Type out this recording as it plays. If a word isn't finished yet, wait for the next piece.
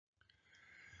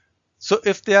So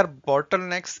if there are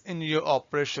bottlenecks in your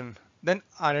operation, then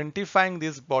identifying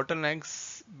these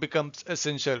bottlenecks becomes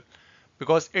essential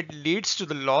because it leads to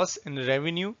the loss in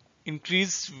revenue,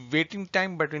 increased waiting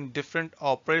time between different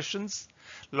operations,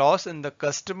 loss in the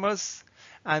customers,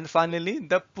 and finally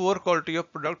the poor quality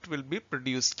of product will be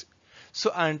produced.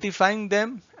 So identifying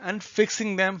them and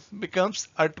fixing them becomes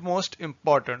utmost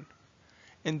important.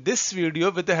 In this video,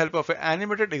 with the help of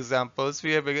animated examples,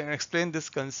 we have explained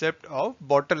this concept of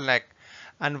bottleneck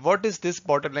and what is this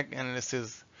bottleneck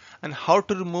analysis and how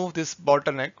to remove this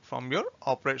bottleneck from your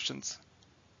operations.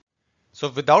 So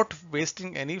without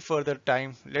wasting any further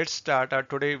time, let's start our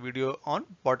today video on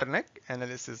bottleneck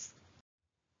analysis.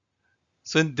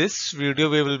 So in this video,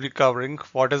 we will be covering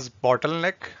what is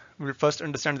bottleneck. We'll first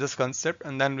understand this concept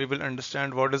and then we will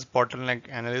understand what is bottleneck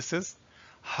analysis,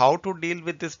 how to deal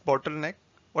with this bottleneck,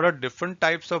 what are different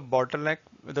types of bottleneck,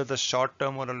 whether the short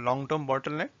term or a long term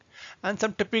bottleneck, and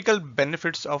some typical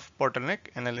benefits of bottleneck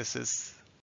analysis.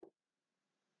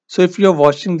 So if you are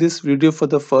watching this video for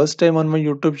the first time on my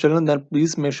YouTube channel, then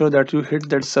please make sure that you hit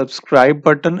that subscribe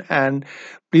button and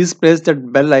please press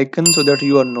that bell icon so that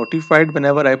you are notified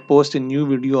whenever I post a new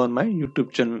video on my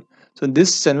YouTube channel. So in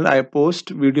this channel, I post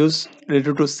videos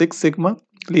related to Six Sigma,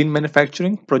 lean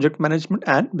manufacturing, project management,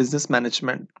 and business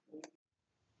management.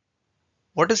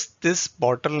 What is this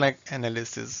bottleneck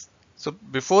analysis? So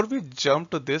before we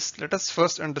jump to this, let us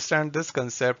first understand this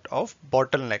concept of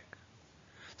bottleneck.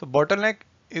 So bottleneck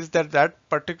is that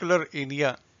particular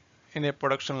area in a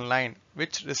production line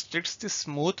which restricts the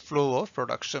smooth flow of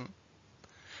production.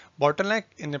 Bottleneck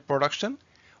in a production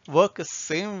work the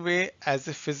same way as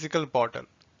a physical bottle.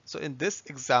 So in this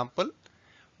example,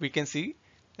 we can see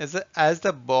as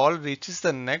the ball reaches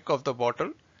the neck of the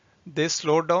bottle, they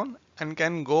slow down and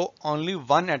can go only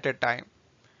one at a time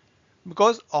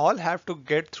because all have to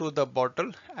get through the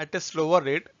bottle at a slower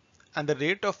rate and the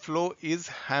rate of flow is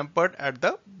hampered at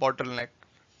the bottleneck,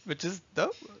 which is the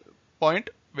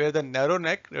point where the narrow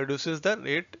neck reduces the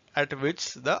rate at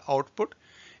which the output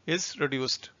is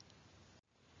reduced.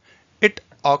 It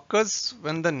occurs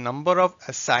when the number of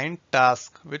assigned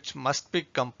tasks which must be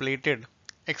completed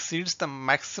exceeds the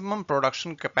maximum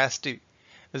production capacity,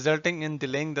 resulting in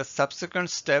delaying the subsequent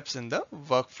steps in the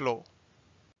workflow.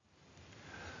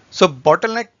 So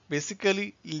bottleneck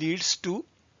basically leads to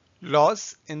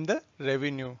loss in the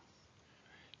revenue.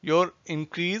 Your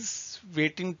increased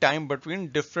waiting time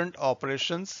between different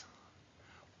operations,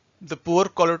 the poor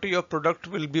quality of product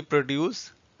will be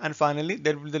produced, and finally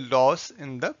there will be the loss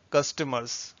in the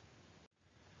customers.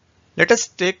 Let us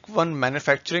take one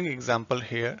manufacturing example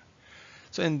here.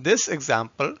 So in this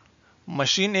example,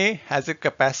 machine A has a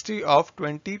capacity of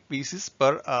 20 pieces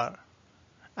per hour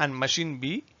and machine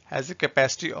B has a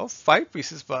capacity of 5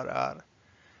 pieces per hour,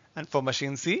 and for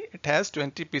machine C it has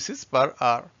 20 pieces per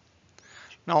hour.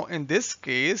 Now in this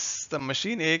case, the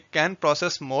machine A can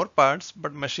process more parts,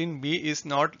 but machine B is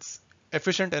not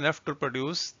efficient enough to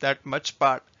produce that much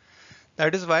part.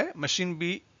 That is why machine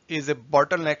B is a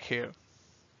bottleneck here.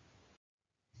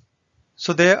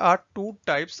 So there are two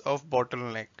types of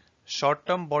bottleneck,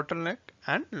 short-term bottleneck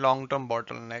and long-term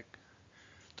bottleneck.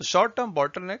 The short-term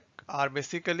bottleneck are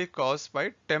basically caused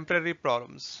by temporary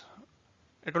problems.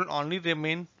 It will only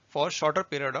remain for shorter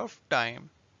period of time.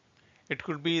 It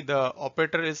could be the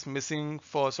operator is missing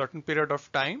for a certain period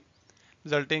of time,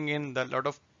 resulting in a lot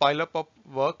of pile up of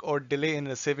work or delay in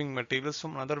receiving materials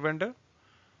from another vendor.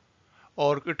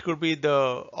 Or it could be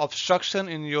the obstruction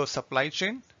in your supply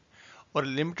chain or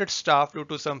limited staff due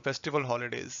to some festival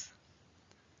holidays.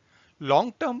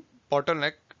 Long-term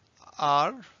bottleneck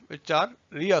are which are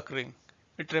reoccurring.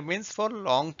 It remains for a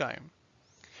long time.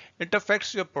 It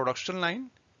affects your production line,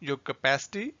 your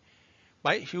capacity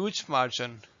by huge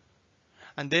margin,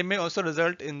 and they may also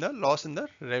result in the loss in the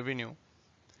revenue.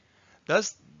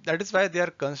 Thus, that is why they are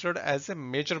considered as a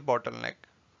major bottleneck.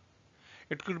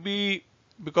 It could be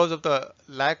because of the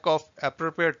lack of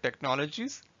appropriate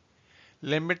technologies,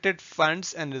 limited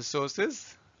funds and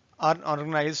resources,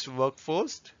 unorganized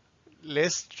workforce,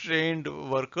 less trained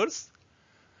workers,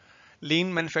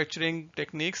 lean manufacturing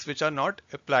techniques which are not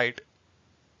applied.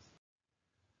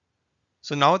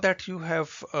 So now that you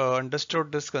have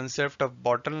understood this concept of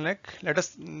bottleneck, let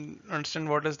us understand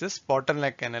what is this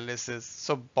bottleneck analysis.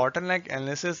 So bottleneck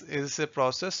analysis is a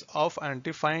process of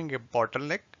identifying a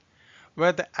bottleneck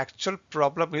where the actual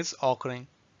problem is occurring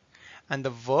and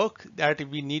the work that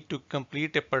we need to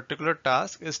complete a particular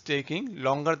task is taking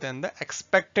longer than the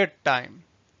expected time.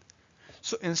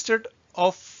 So instead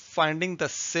of finding the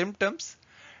symptoms,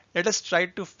 let us try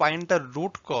to find the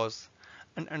root cause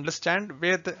and understand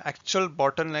where the actual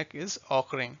bottleneck is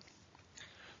occurring.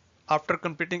 after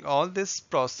completing all this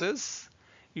process,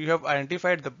 you have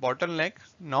identified the bottleneck.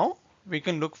 Now we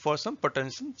can look for some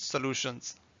potential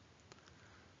solutions.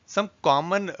 Some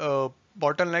common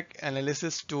bottleneck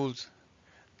analysis tools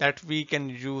that we can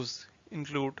use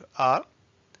include are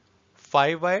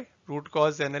 5 why root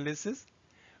cause analysis,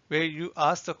 where you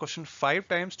ask the question 5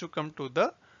 times to come to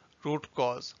the root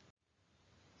cause.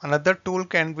 Another tool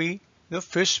can be the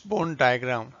fishbone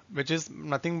diagram, which is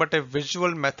nothing but a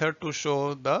visual method to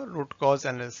show the root cause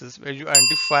analysis, where you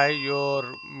identify your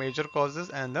major causes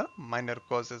and the minor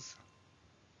causes.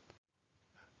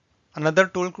 Another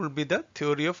tool could be the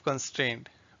theory of constraint,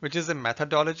 which is a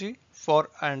methodology for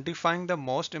identifying the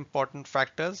most important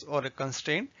factors or a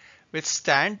constraint which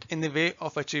stand in the way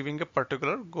of achieving a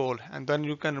particular goal, and then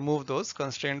you can remove those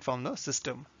constraints from the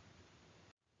system.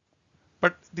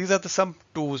 But these are some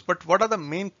tools. But what are the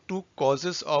main two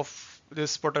causes of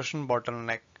this production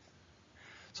bottleneck?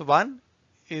 So one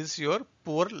is your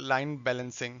poor line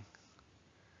balancing.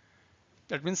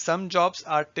 That means some jobs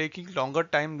are taking longer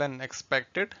time than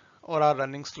expected or are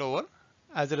running slower.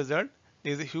 As a result,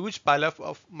 there is a huge pileup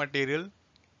of material.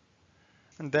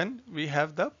 And then we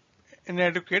have the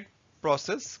inadequate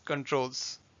process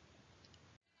controls.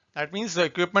 That means the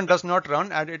equipment does not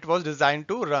run as it was designed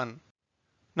to run.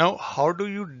 Now, how do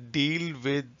you deal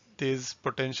with these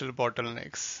potential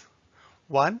bottlenecks?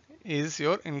 One is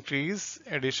your increase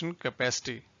addition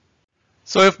capacity.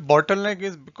 So if bottleneck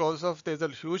is because of there's a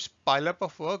huge pileup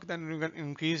of work, then you can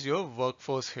increase your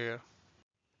workforce here.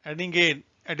 Adding in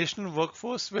additional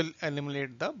workforce will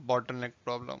eliminate the bottleneck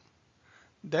problem.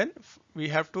 Then we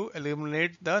have to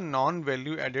eliminate the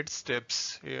non-value added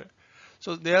steps here.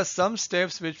 So there are some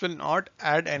steps which will not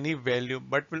add any value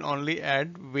but will only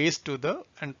add waste to the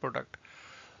end product.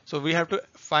 So we have to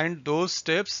find those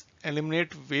steps,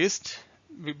 eliminate waste,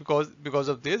 because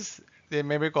of this they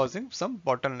may be causing some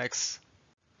bottlenecks.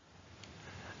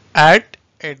 Add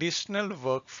additional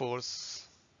workforce.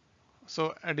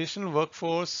 So additional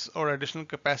workforce or additional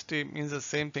capacity means the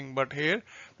same thing, but here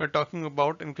we're talking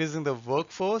about increasing the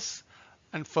workforce,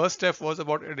 and first step was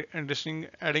about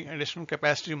adding additional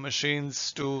capacity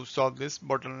machines to solve this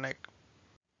bottleneck.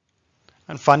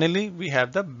 And finally, we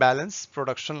have the balanced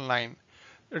production line.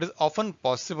 It is often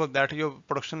possible that your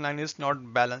production line is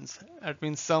not balanced. That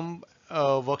means some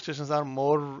workstations are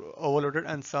more overloaded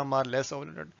and some are less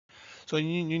overloaded. So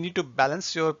you need to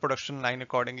balance your production line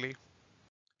accordingly.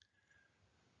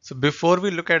 So before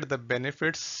we look at the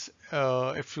benefits,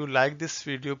 if you like this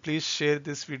video, please share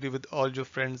this video with all your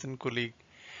friends and colleagues.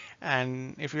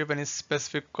 And if you have any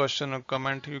specific question or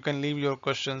comment, you can leave your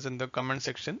questions in the comment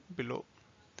section below.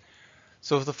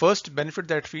 So the first benefit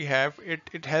that we have,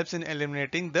 it helps in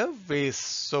eliminating the waste.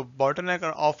 So bottlenecks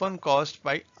are often caused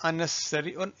by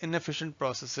unnecessary or inefficient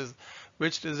processes,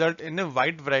 which result in a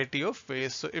wide variety of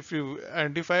waste. So if you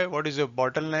identify what is your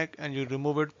bottleneck and you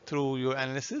remove it through your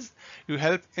analysis, you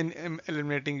help in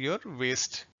eliminating your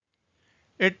waste.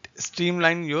 It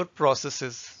streamlines your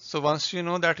processes. So once you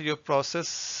know that your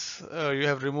process, you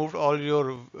have removed all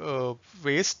your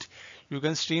waste, you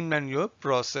can streamline your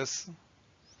process.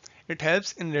 It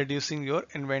helps in reducing your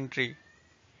inventory,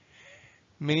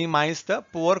 minimize the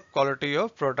poor quality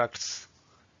of products.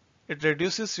 It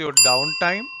reduces your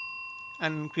downtime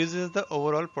and increases the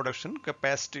overall production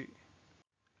capacity,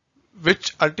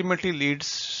 which ultimately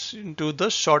leads into the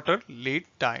shorter lead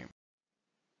time.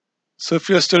 So if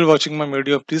you're still watching my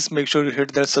video, please make sure you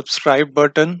hit that subscribe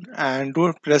button and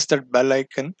do press that bell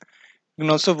icon. You can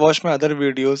also watch my other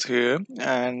videos here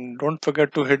and don't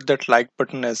forget to hit that like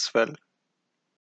button as well.